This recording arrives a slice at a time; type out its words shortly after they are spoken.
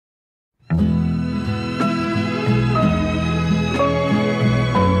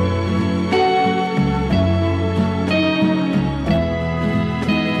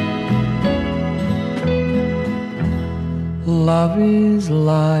Love is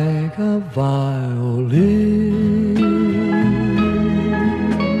like a violin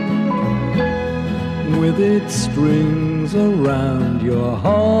with its strings around your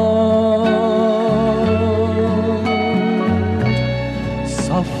heart,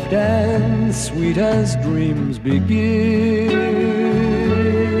 soft and sweet as dreams begin,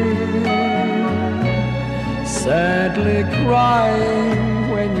 sadly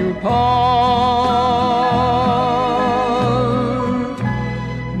crying when you part.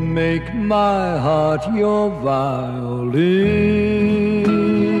 Make my heart your violin.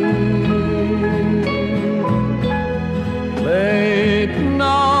 Play it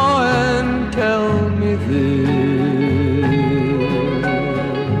now and tell me this.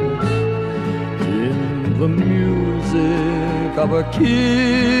 In the music of a kiss,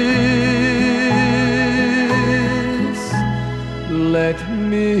 let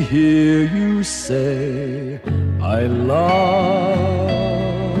me hear you say, I love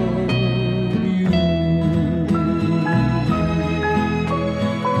you.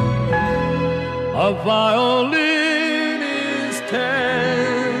 A violin is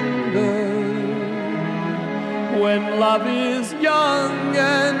tender when love is young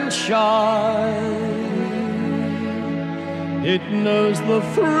and shy. It knows the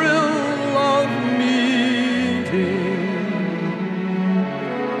thrill of meeting,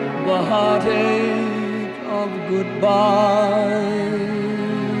 the heartache of goodbye.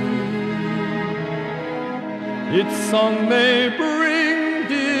 Its song may bring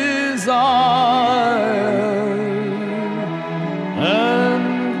desire and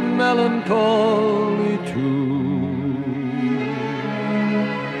melancholy too,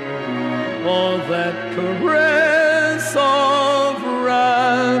 or that caress of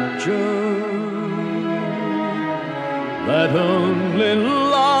rapture that only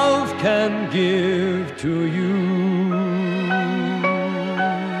love can give to you.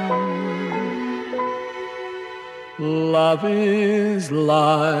 Love is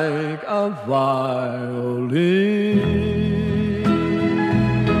like a violin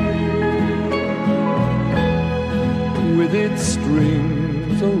with its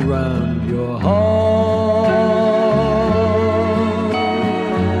strings around your heart,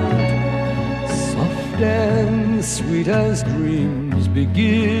 soft and sweet as dreams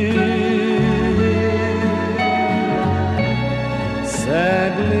begin,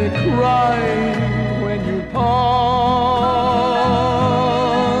 sadly crying when you part.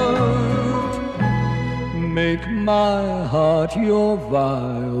 Make my heart your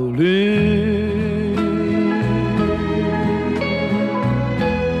violin.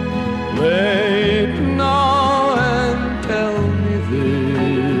 Play it now and tell me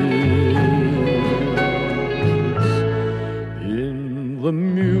this. In the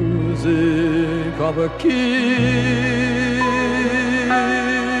music of a kiss,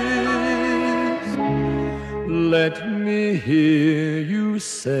 let me hear you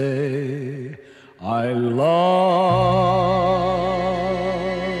say, I love